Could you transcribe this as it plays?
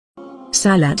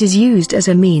Salat is used as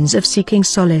a means of seeking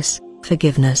solace,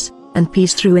 forgiveness, and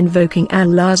peace through invoking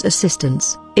Allah's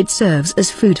assistance. It serves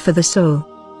as food for the soul.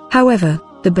 However,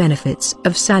 the benefits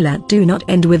of Salat do not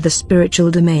end with the spiritual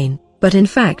domain, but in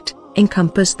fact,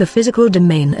 encompass the physical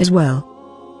domain as well.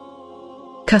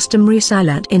 Customary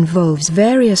Salat involves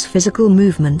various physical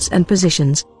movements and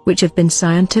positions, which have been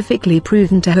scientifically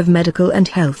proven to have medical and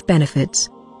health benefits.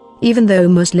 Even though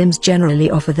Muslims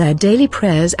generally offer their daily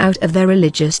prayers out of their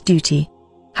religious duty.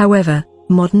 However,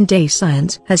 modern-day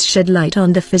science has shed light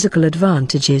on the physical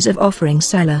advantages of offering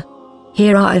Salah.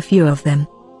 Here are a few of them.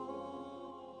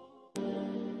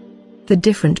 The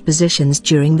different positions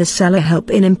during the Salah help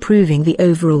in improving the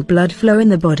overall blood flow in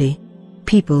the body.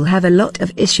 People have a lot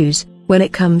of issues when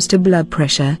it comes to blood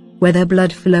pressure, where their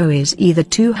blood flow is either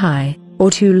too high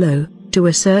or too low to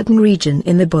a certain region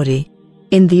in the body.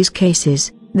 In these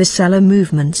cases, the Salah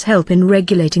movements help in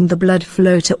regulating the blood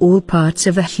flow to all parts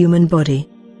of the human body.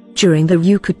 During the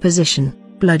ruku position,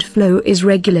 blood flow is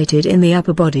regulated in the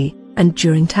upper body, and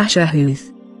during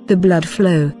tashahhud, the blood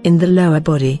flow in the lower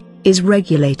body is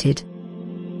regulated.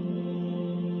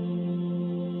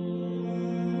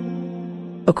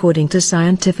 According to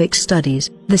scientific studies,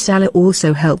 the Salah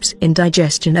also helps in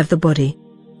digestion of the body.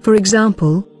 For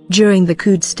example, during the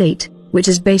qud state, which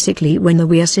is basically when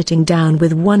we are sitting down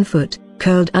with one foot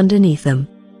curled underneath them.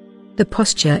 The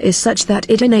posture is such that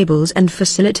it enables and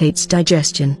facilitates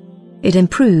digestion. It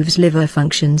improves liver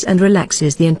functions and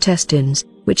relaxes the intestines,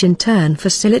 which in turn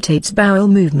facilitates bowel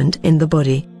movement in the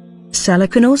body. Salah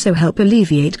can also help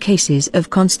alleviate cases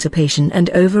of constipation and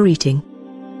overeating.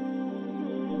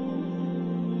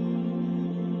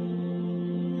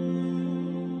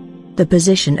 The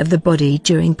position of the body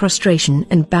during prostration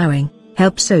and bowing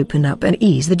helps open up and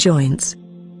ease the joints.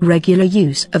 Regular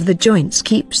use of the joints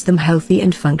keeps them healthy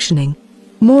and functioning.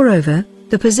 Moreover,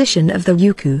 the position of the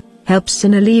ruku helps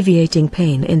in alleviating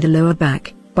pain in the lower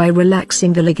back by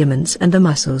relaxing the ligaments and the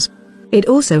muscles. It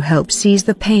also helps ease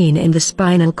the pain in the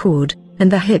spinal cord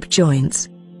and the hip joints.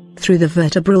 Through the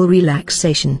vertebral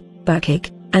relaxation,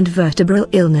 backache and vertebral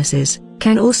illnesses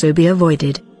can also be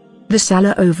avoided. The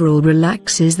Salah overall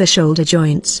relaxes the shoulder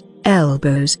joints,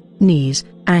 elbows, knees,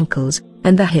 ankles,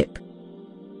 and the hip.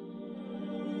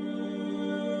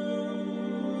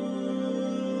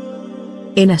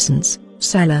 In essence,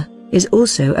 Salah is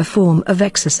also a form of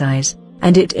exercise,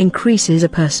 and it increases a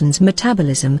person's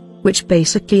metabolism, which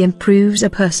basically improves a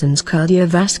person's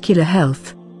cardiovascular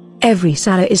health. Every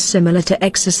Salah is similar to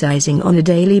exercising on a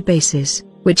daily basis,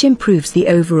 which improves the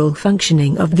overall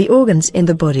functioning of the organs in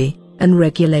the body, and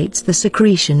regulates the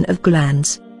secretion of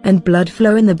glands and blood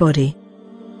flow in the body.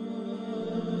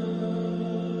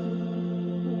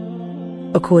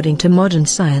 According to modern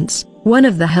science, one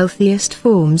of the healthiest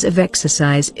forms of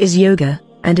exercise is yoga,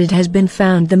 and it has been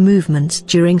found the movements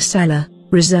during Salah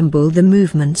resemble the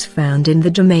movements found in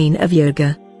the domain of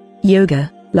yoga.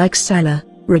 Yoga, like Salah,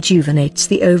 rejuvenates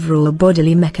the overall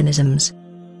bodily mechanisms.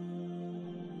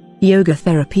 Yoga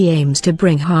therapy aims to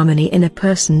bring harmony in a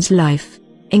person's life,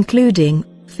 including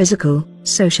physical,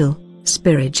 social,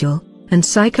 spiritual, and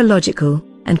psychological,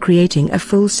 and creating a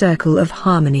full circle of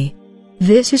harmony.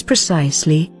 This is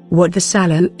precisely what the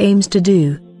Salah aims to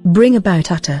do, bring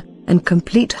about utter and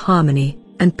complete harmony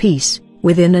and peace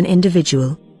within an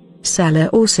individual. Salah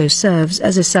also serves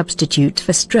as a substitute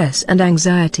for stress and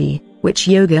anxiety, which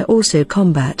yoga also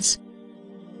combats.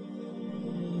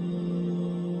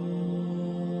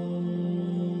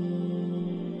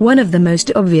 One of the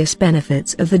most obvious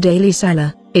benefits of the daily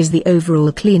Salah is the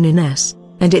overall cleanliness,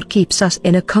 and it keeps us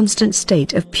in a constant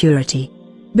state of purity.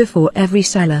 Before every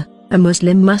Salah, a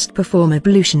Muslim must perform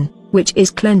ablution, which is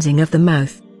cleansing of the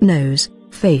mouth, nose,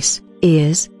 face,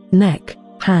 ears, neck,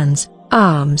 hands,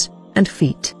 arms, and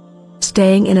feet.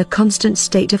 Staying in a constant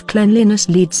state of cleanliness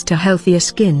leads to healthier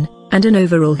skin, and an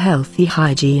overall healthy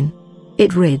hygiene.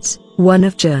 It rids one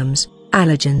of germs,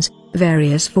 allergens,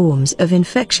 various forms of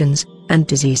infections, and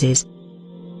diseases.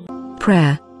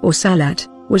 Prayer, or Salat,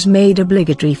 was made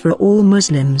obligatory for all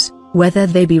Muslims, whether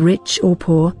they be rich or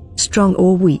poor, strong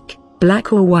or weak,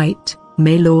 black or white,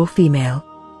 male or female.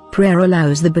 Prayer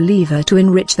allows the believer to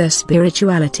enrich their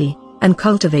spirituality, and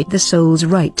cultivate the soul's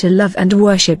right to love and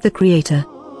worship the Creator.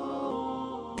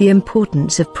 The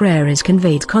importance of prayer is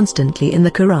conveyed constantly in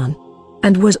the Quran,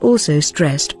 and was also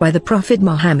stressed by the Prophet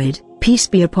Muhammad, peace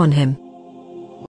be upon him.